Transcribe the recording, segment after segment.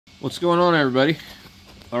What's going on, everybody?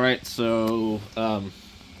 Alright, so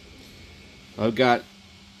I've got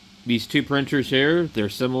these two printers here. They're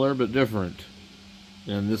similar but different.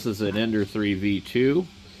 And this is an Ender 3 V2.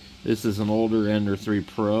 This is an older Ender 3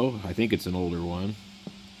 Pro. I think it's an older one.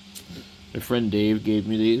 My friend Dave gave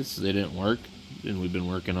me these. They didn't work, and we've been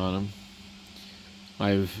working on them.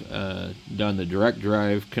 I've done the direct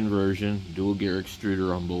drive conversion, dual gear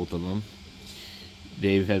extruder on both of them.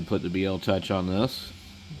 Dave had put the BL Touch on this,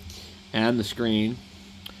 and the screen,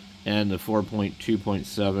 and the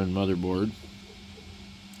 4.2.7 motherboard.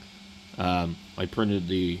 I printed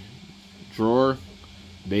the drawer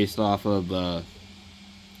based off of a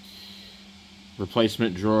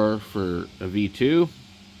replacement drawer for a V2,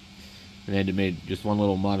 and I had to make just one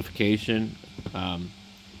little modification, and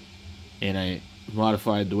I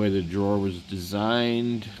modified the way the drawer was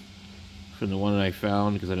designed from the one that I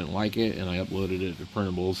found because I didn't like it, and I uploaded it to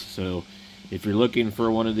printables. So if you're looking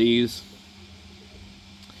for one of these,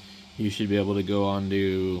 you should be able to go on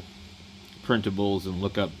to printables and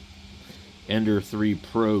look up Ender 3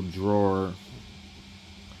 Pro drawer,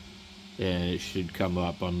 and it should come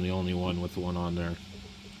up. I'm the only one with one on there.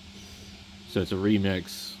 So it's a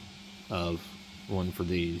remix of one for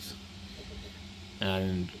these,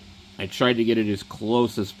 and I tried to get it as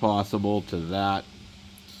close as possible to that,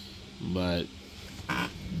 but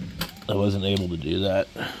I wasn't able to do that.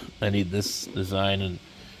 I need this design, and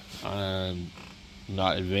I'm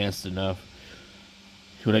not advanced enough.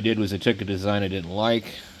 What I did was I took a design I didn't like,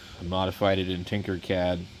 I modified it in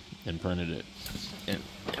Tinkercad, and printed it, and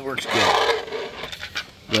it works good.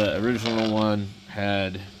 The original one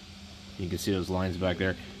had, you can see those lines back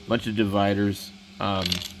there, a bunch of dividers. I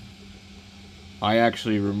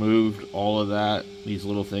actually removed all of that, these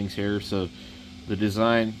little things here. So the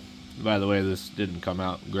design, by the way, this didn't come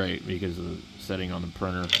out great because of the setting on the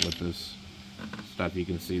printer with this stuff. You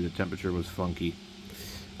can see the temperature was funky.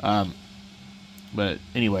 But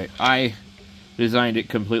anyway, I designed it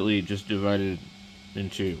completely just divided in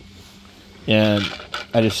two. And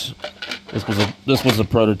I just, this was a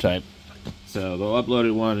prototype. So the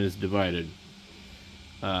uploaded one is divided.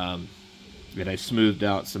 And I smoothed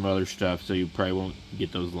out some other stuff, so you probably won't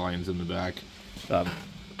get those lines in the back.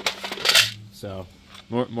 So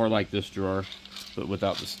more like this drawer, but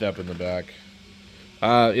without the step in the back.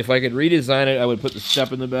 If I could redesign it, I would put the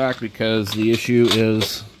step in the back, because the issue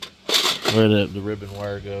is where the ribbon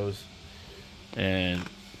wire goes. And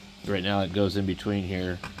right now it goes in between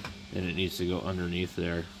here, and it needs to go underneath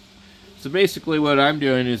there. So basically what I'm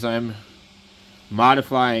doing is I'm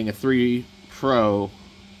modifying a 3 Pro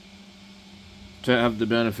to have the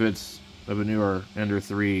benefits of a newer Ender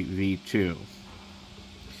 3 V2.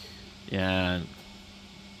 And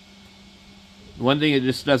one thing it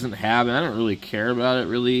just doesn't have, and I don't really care about it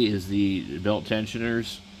really, is the belt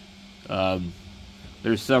tensioners.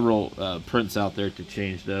 There's several prints out there to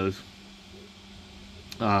change those.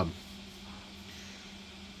 But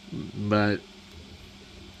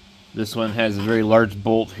this one has a very large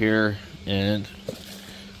bolt here, and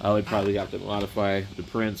I would probably have to modify the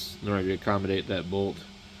prints in order to accommodate that bolt.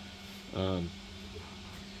 I'm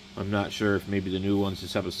not sure if maybe the new ones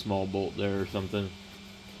just have a small bolt there or something,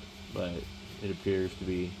 but it appears to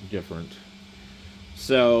be different.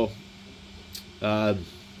 So, another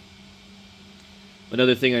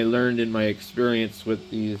thing I learned in my experience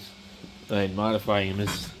with these and modifying them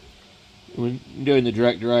is when doing the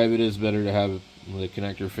direct drive, it is better to have the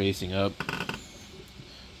connector facing up.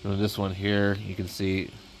 And this one here, you can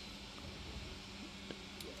see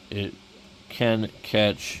it can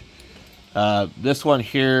catch this one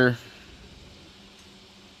here,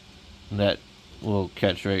 that will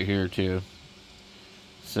catch right here too.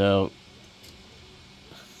 So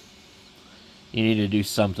you need to do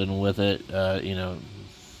something with it, you know,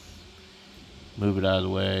 move it out of the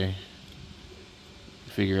way,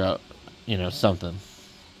 figure out, you know, something.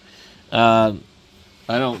 I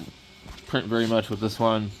don't print very much with this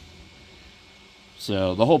one.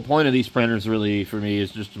 So the whole point of these printers really for me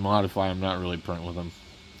is just to modify them, not really print with them.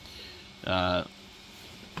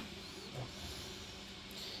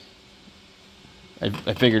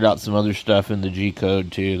 I figured out some other stuff in the G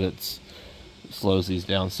code too that slows these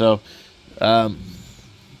down. So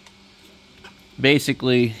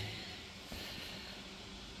basically,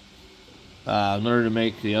 in order to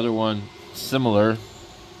make the other one similar,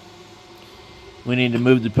 we need to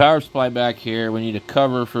move the power supply back here. We need a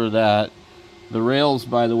cover for that. The rails,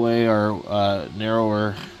 by the way, are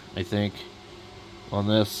narrower, I think, on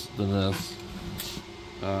this than this.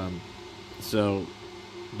 So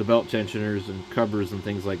the belt tensioners and covers and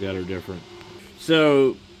things like that are different.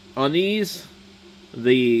 So on these,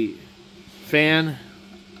 the fan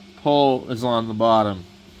hole is on the bottom.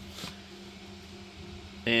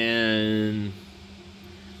 And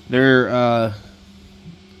they're, I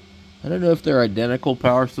don't know if they're identical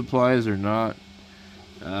power supplies or not.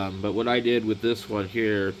 But what I did with this one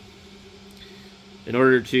here, in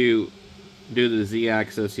order to do the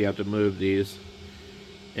Z-axis, you have to move these.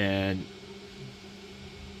 And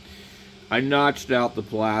I notched out the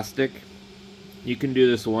plastic. You can do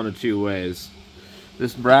this one of two ways.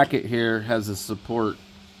 This bracket here has a support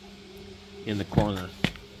in the corner.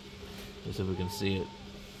 Let's see if we can see it.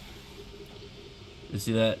 You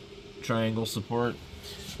see that triangle support?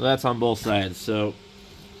 Well, that's on both sides. So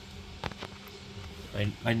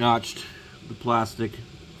I notched the plastic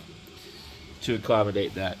to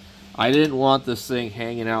accommodate that. I didn't want this thing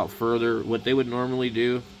hanging out further. What they would normally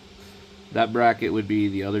do, that bracket would be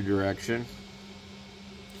the other direction.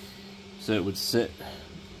 So it would sit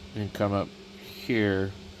and come up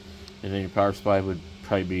here, and then your power supply would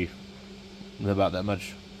probably be about that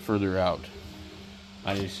much further out.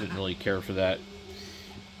 I just didn't really care for that.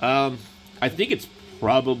 I think it's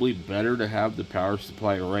probably better to have the power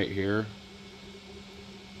supply right here.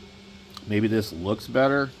 Maybe this looks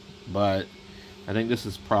better, but I think this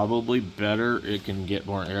is probably better. It can get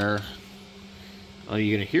more air.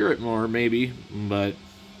 You're gonna hear it more, maybe, but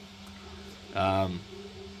and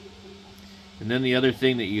then the other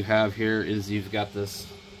thing that you have here is you've got this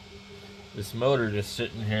motor just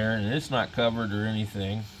sitting here, and it's not covered or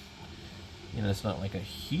anything. You know, it's not like a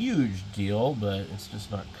huge deal, but it's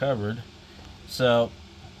just not covered. So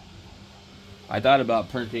I thought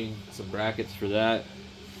about printing some brackets for that.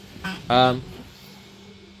 I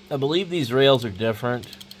believe these rails are different,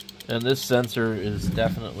 and this sensor is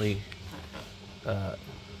definitely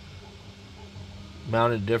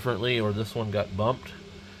mounted differently, or this one got bumped.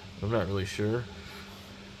 I'm not really sure.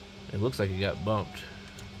 It looks like it got bumped.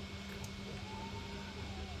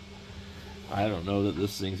 I don't know that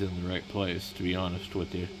this thing's in the right place, to be honest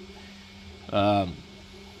with you.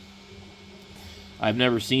 I've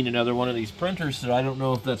never seen another one of these printers, so I don't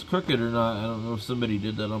know if that's crooked or not. I don't know if somebody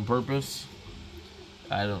did that on purpose.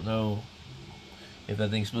 I don't know if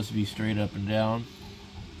that thing's supposed to be straight up and down.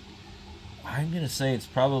 I'm going to say it's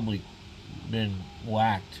probably been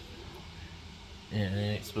whacked, and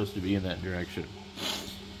it's supposed to be in that direction.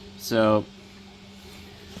 So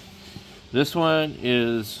this one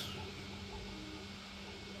is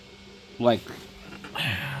like,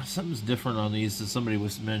 something's different on these, as somebody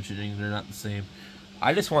was mentioning. They're not the same.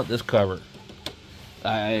 I just want this cover.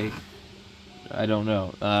 I don't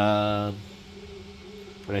know, but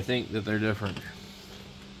I think that they're different.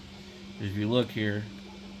 If you look here,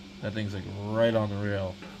 that thing's like right on the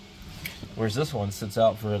rail, whereas this one sits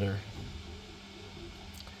out further.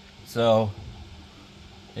 So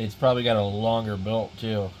it's probably got a longer belt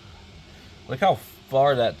too. Look how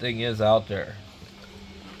far that thing is out there.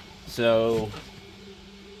 So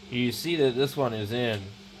you see that this one is in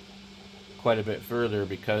quite a bit further,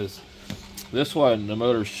 because this one, the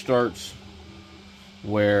motor starts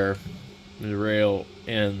where the rail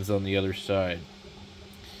ends on the other side.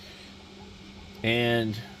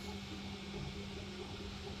 And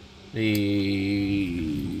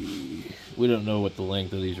we don't know what the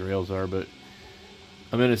length of these rails are, but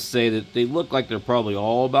I'm going to say that they look like they're probably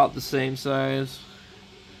all about the same size.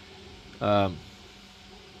 But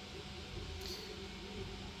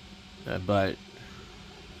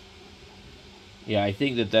yeah, I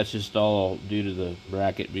think that that's just all due to the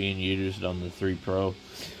bracket being used on the 3 Pro.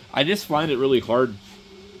 I just find it really hard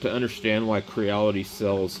to understand why Creality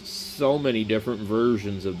sells so many different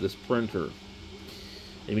versions of this printer.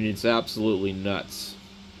 I mean, it's absolutely nuts.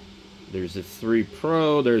 There's a 3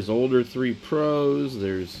 Pro, there's older 3 Pros,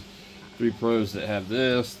 there's 3 Pros that have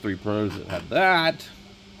this, 3 Pros that have that.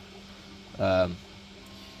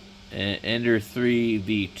 Ender 3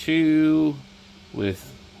 V2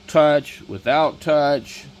 with touch, without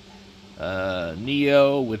touch,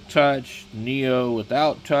 Neo with touch, Neo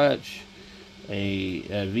without touch, a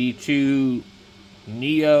V2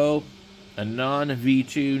 Neo, a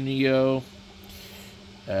non-V2 Neo,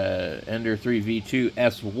 Ender 3 V2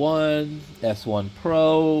 S1, S1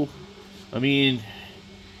 Pro. I mean,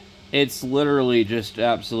 it's literally just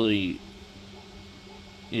absolutely,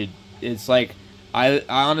 it's like, I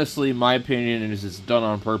honestly, my opinion is it's done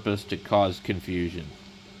on purpose to cause confusion.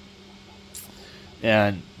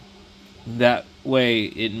 And that way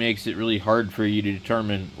it makes it really hard for you to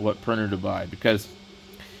determine what printer to buy. Because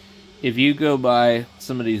if you go buy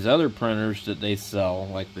some of these other printers that they sell,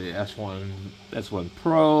 like the S1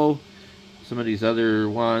 Pro, some of these other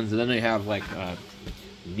ones, and then they have like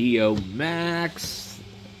Neo Max,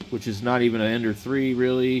 which is not even an Ender 3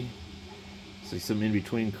 really. So some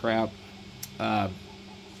in-between crap.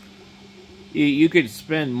 You could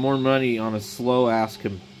spend more money on a slow-ass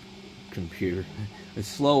computer. A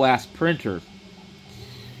slow-ass printer.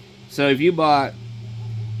 So if you bought,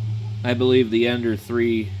 I believe, the Ender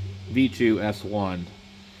 3 V2 S1,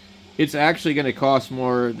 it's actually going to cost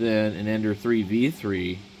more than an Ender 3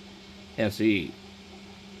 V3 SE.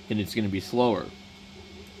 And it's going to be slower.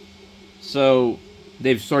 So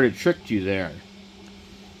they've sort of tricked you there.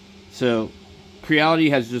 So Creality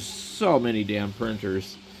has just so many damn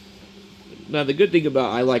printers. Now the good thing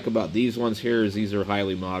I like about these ones here is these are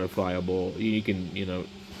highly modifiable. You can, you know,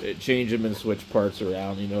 change them and switch parts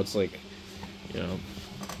around. You know, it's like, you know,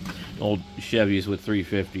 old Chevys with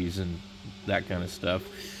 350s and that kind of stuff.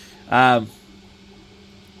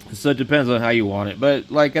 So it depends on how you want it. But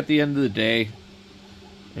like at the end of the day,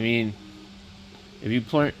 I mean, if you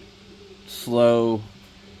print slow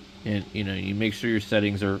and, you know, you make sure your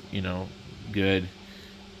settings are, you know, good,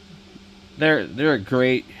 they're a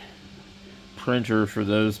great printer for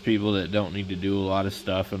those people that don't need to do a lot of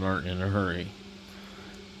stuff and aren't in a hurry.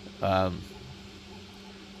 I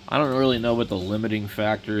don't really know what the limiting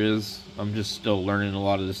factor is. I'm just still learning a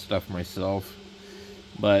lot of this stuff myself.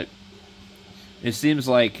 But it seems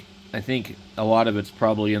like, I think a lot of it's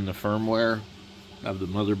probably in the firmware of the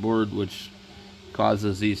motherboard, which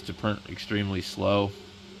causes these to print extremely slow.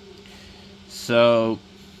 So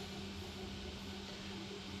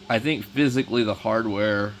I think physically the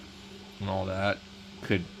hardware and all that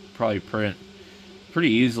could probably print pretty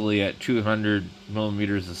easily at 200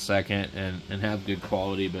 millimeters a second and have good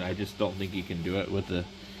quality, but I just don't think you can do it with the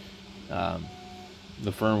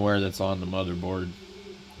firmware that's on the motherboard.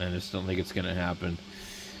 I just don't think it's going to happen.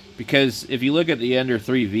 Because if you look at the Ender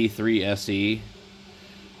 3 V3 SE,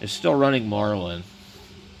 it's still running Marlin.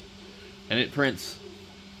 And it prints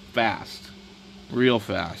fast. Real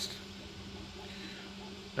fast.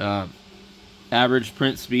 Average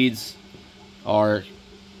print speeds are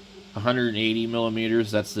 180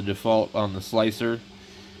 millimeters. That's the default on the slicer.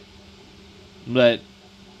 But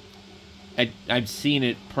I've seen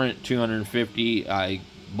it print 250. I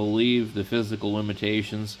believe the physical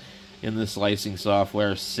limitations in the slicing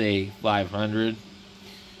software say 500.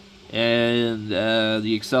 And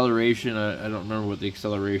the acceleration, I don't remember what the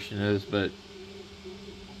acceleration is, but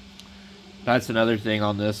that's another thing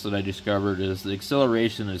on this that I discovered is the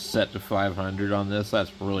acceleration is set to 500 on this.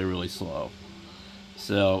 That's really, really slow.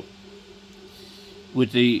 So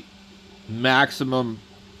with the maximum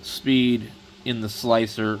speed in the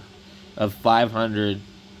slicer of 500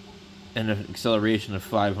 and an acceleration of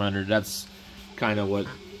 500, that's kind of what,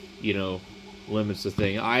 you know, limits the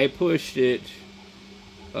thing. I pushed it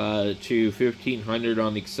to 1500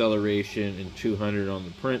 on the acceleration and 200 on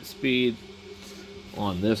the print speed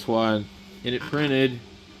on this one, and it printed,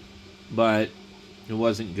 but it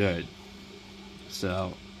wasn't good.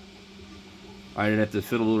 So I'd have to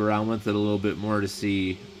fiddle around with it a little bit more to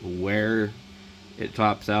see where it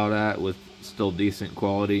tops out at with still decent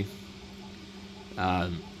quality.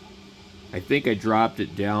 I think I dropped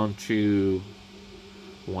it down to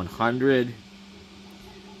 100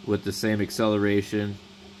 with the same acceleration,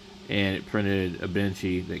 and it printed a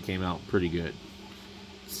Benchy that came out pretty good.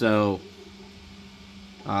 So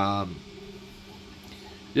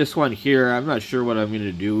this one here, I'm not sure what I'm going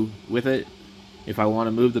to do with it. If I want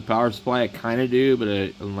to move the power supply, I kind of do, but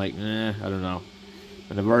I'm like, I don't know.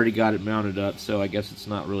 And I've already got it mounted up, so I guess it's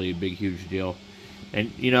not really a big, huge deal.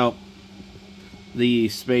 And, you know, the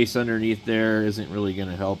space underneath there isn't really going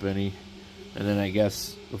to help any. And then I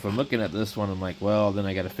guess if I'm looking at this one, I'm like, well, then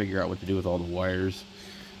I got to figure out what to do with all the wires.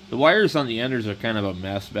 The wires on the Enders are kind of a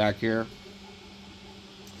mess back here.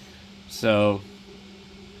 So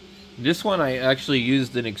this one I actually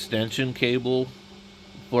used an extension cable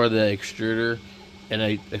for the extruder, and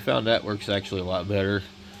I found that works actually a lot better.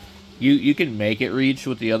 You can make it reach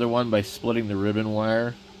with the other one by splitting the ribbon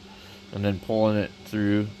wire and then pulling it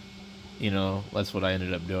through. You know, that's what I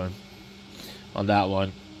ended up doing on that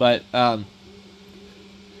one. But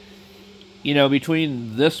you know,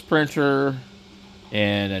 between this printer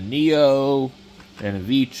and a Neo and a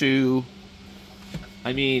V2,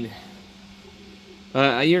 I mean,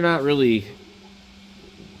 you're not really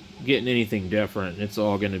getting anything different. It's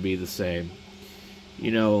all going to be the same.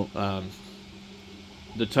 You know,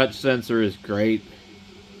 the touch sensor is great.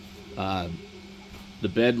 The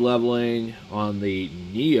bed leveling on the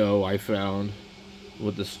Neo, I found,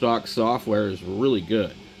 with the stock software is really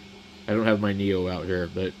good. I don't have my Neo out here,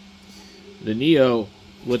 but the Neo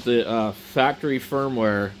with the factory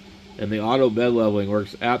firmware and the auto bed leveling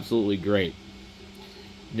works absolutely great.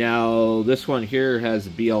 Now, this one here has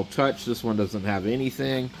BL Touch. This one doesn't have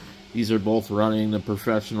anything. These are both running the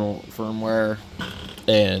professional firmware,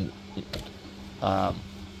 and I'm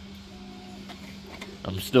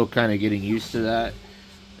still kind of getting used to that.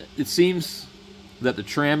 It seems that the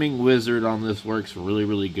tramming wizard on this works really,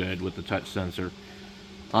 really good with the touch sensor.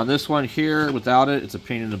 On this one here, without it, it's a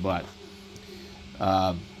pain in the butt.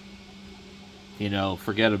 You know,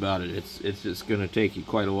 forget about it. It's just going to take you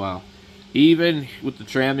quite a while. Even with the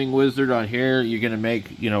tramming wizard on here, you're going to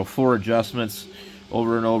make, you know, 4 adjustments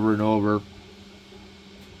over and over and over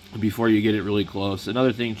before you get it really close.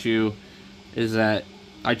 Another thing, too, is that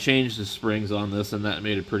I changed the springs on this, and that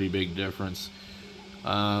made a pretty big difference.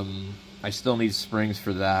 I still need springs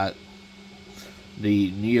for that.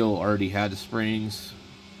 The Neo already had springs.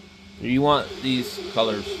 You want these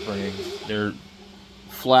color springs. They're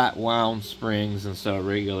flat wound springs instead of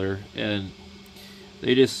regular, and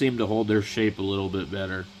they just seem to hold their shape a little bit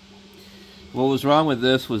better. What was wrong with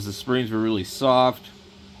this was the springs were really soft,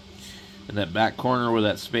 and that back corner where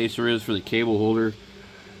that spacer is for the cable holder,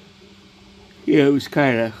 yeah, it was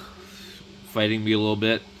kind of fighting me a little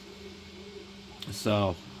bit.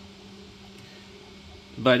 So,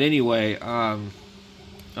 but anyway, I'm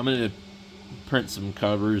gonna print some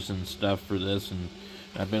covers and stuff for this, and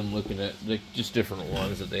I've been looking at just different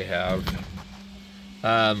ones that they have.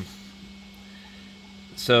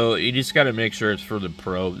 So you just got to make sure it's for the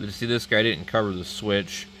Pro. See, this guy didn't cover the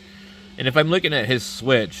switch, and if I'm looking at his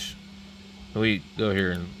switch, we go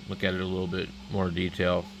here and look at it a little bit more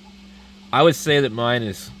detail. I would say that mine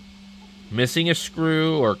is missing a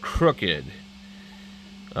screw or crooked.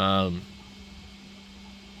 Another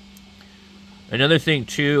thing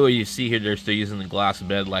too, you see here they're still using the glass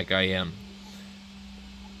bed like I am.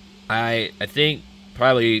 I think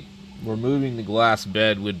probably removing the glass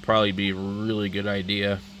bed would probably be a really good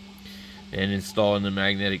idea, and installing the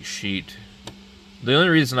magnetic sheet. The only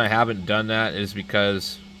reason I haven't done that is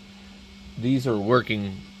because these are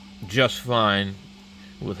working just fine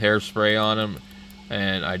with hairspray on them,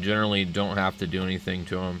 and I generally don't have to do anything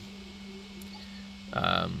to them.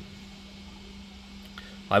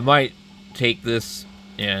 I might take this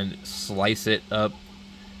and slice it up,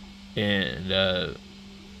 and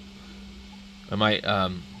I might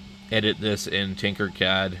edit this in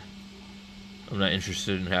Tinkercad. I'm not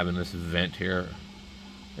interested in having this vent here.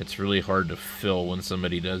 It's really hard to fill when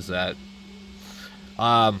somebody does that.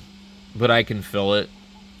 But I can fill it,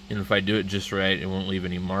 and if I do it just right, it won't leave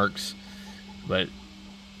any marks. But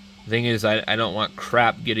the thing is, I don't want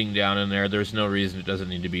crap getting down in there. There's no reason it doesn't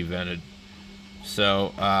need to be vented.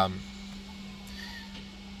 So,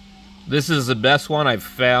 this is the best one I've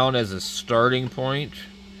found as a starting point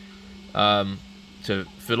to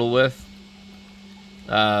fiddle with.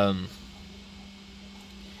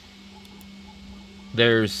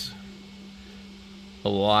 There's a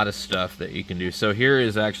lot of stuff that you can do. So here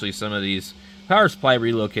is actually some of these power supply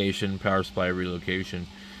relocation.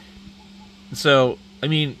 So, I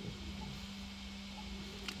mean,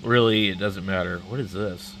 really, it doesn't matter. What is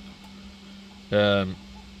this? A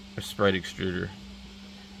Sprite extruder.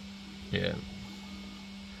 Yeah.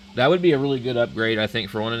 That would be a really good upgrade, I think,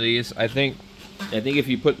 for one of these. I think if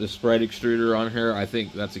you put the Sprite extruder on here, I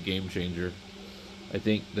think that's a game changer. I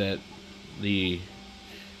think that the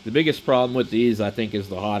biggest problem with these, I think, is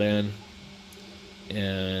the hot end.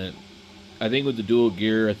 And I think with the dual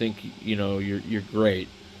gear, I think, you know, you're great.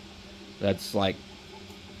 That's like,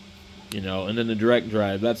 you know, and then the direct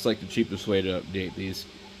drive, that's like the cheapest way to update these.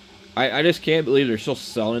 I just can't believe they're still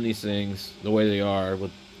selling these things the way they are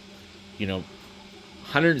with, you know,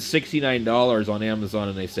 $169 on Amazon,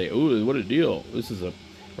 and they say, "Ooh, what a deal! This is a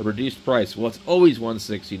reduced price." Well, it's always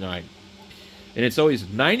 $169, and it's always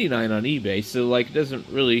 $99 on eBay. So, like, it doesn't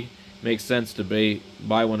really make sense to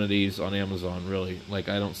buy one of these on Amazon. Really, like,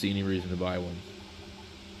 I don't see any reason to buy one.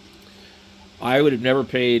 I would have never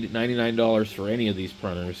paid $99 for any of these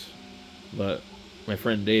printers, but my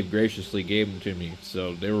friend Dave graciously gave them to me.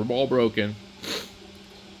 So they were all broken.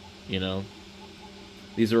 You know,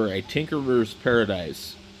 these are a Tinkerer's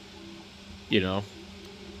Paradise. You know,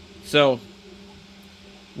 so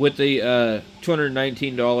with the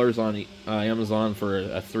 $219 on Amazon for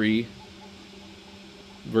a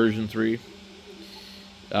version 3,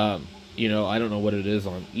 you know, I don't know what it is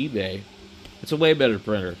on eBay. It's a way better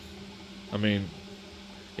printer. I mean,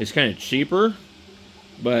 it's kind of cheaper,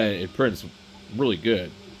 but it prints really good.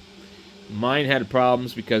 Mine had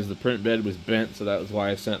problems because the print bed was bent, so that was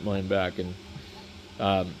why I sent mine back. And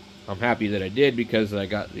I'm happy that I did, because I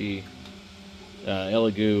got the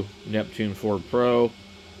Elegoo Neptune 4 Pro,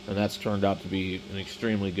 and that's turned out to be an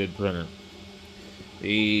extremely good printer.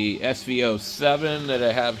 The SVO7 that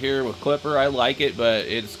I have here with Clipper, I like it, but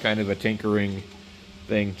it's kind of a tinkering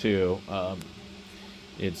thing too.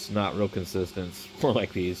 It's not real consistent. It's more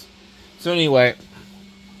like these. So anyway,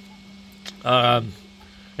 and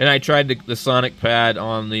I tried the Sonic pad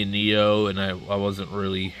on the Neo, and I wasn't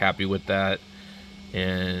really happy with that.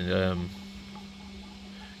 And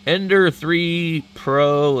Ender 3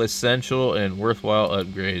 Pro Essential and worthwhile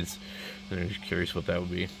upgrades. I'm just curious what that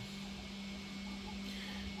would be.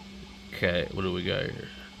 Okay, what do we got here?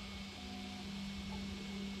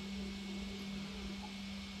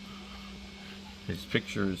 These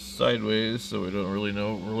pictures sideways, so we don't really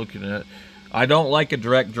know what we're looking at. I don't like a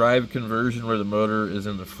direct drive conversion where the motor is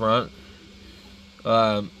in the front,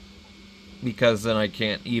 because then I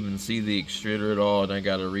can't even see the extruder at all, and I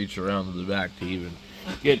got to reach around to the back to even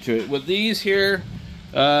get to it. With these here,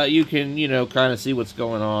 you can, you know, kind of see what's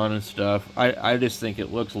going on and stuff. I just think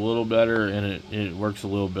it looks a little better, and it works a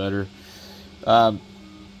little better.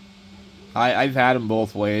 I've had them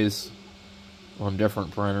both ways on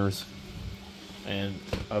different printers, and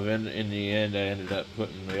in the end I ended up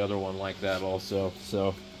putting the other one like that also.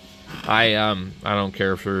 So I don't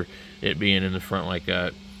care for it being in the front like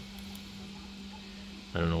that.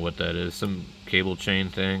 I don't know what that is, some cable chain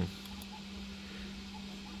thing.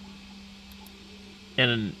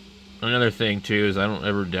 And another thing too is I don't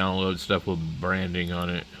ever download stuff with branding on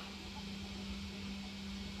it.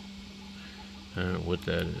 I don't know what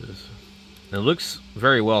that is. It looks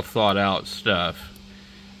very well thought out stuff.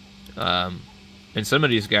 And some of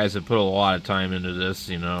these guys have put a lot of time into this,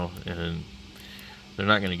 you know, and they're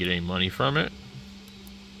not going to get any money from it.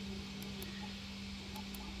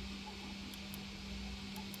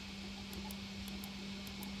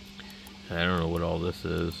 I don't know what all this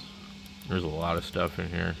is. There's a lot of stuff in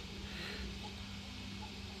here.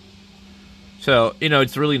 So, you know,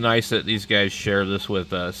 it's really nice that these guys share this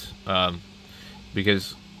with us,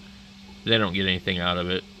 because they don't get anything out of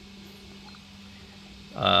it.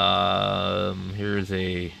 Here's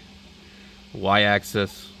a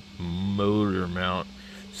Y-axis motor mount.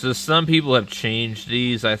 So some people have changed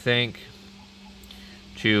these, I think,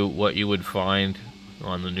 to what you would find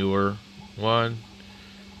on the newer one.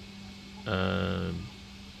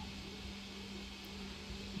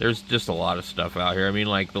 There's just a lot of stuff out here. I mean,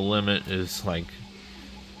 like, the limit is like,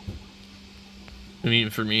 I mean,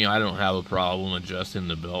 for me, I don't have a problem adjusting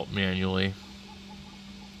the belt manually.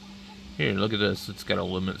 Here, look at this. It's got a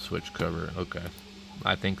limit switch cover. Okay.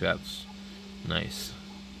 I think that's nice.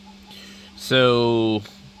 So,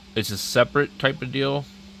 it's a separate type of deal.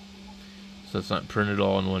 So it's not printed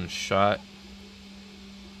all in one shot.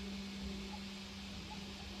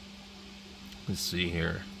 Let's see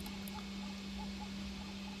here.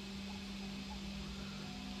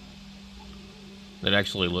 It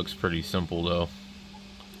actually looks pretty simple, though.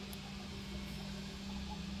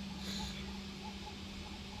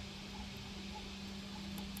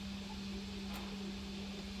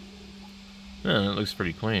 Yeah, it looks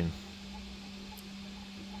pretty clean.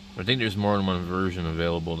 I think there's more than one version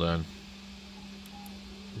available then.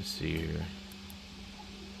 Let's see here.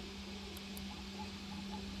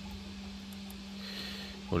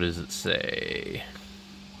 What does it say?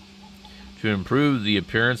 To improve the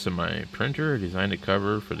appearance of my printer, I designed a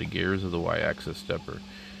cover for the gears of the Y-axis stepper.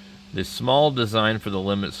 This small design for the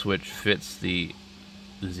limit switch fits the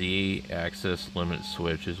Z-axis limit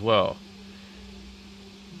switch as well.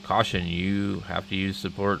 Caution, you have to use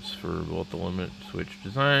supports for both the limit switch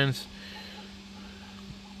designs.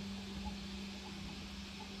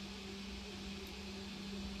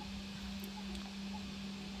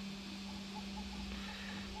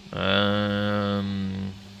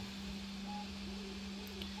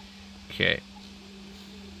 Okay.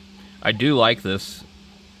 I do like this.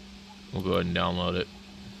 We'll go ahead and download it.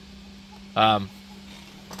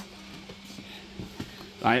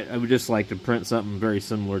 I would just like to print something very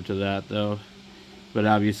similar to that, though. But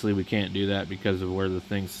obviously we can't do that because of where the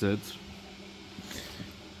thing sits.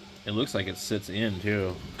 It looks like it sits in,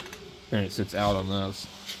 too. And it sits out on this.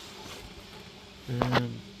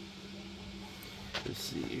 Let's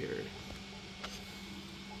see here.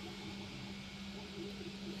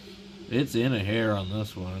 It's in a hair on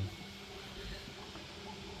this one.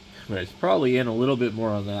 But it's probably in a little bit more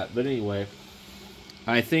on that. But anyway,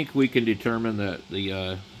 I think we can determine that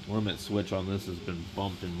the limit switch on this has been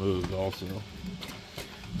bumped and moved also.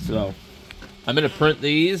 So, I'm going to print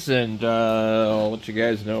these, and I'll let you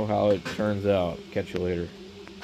guys know how it turns out. Catch you later.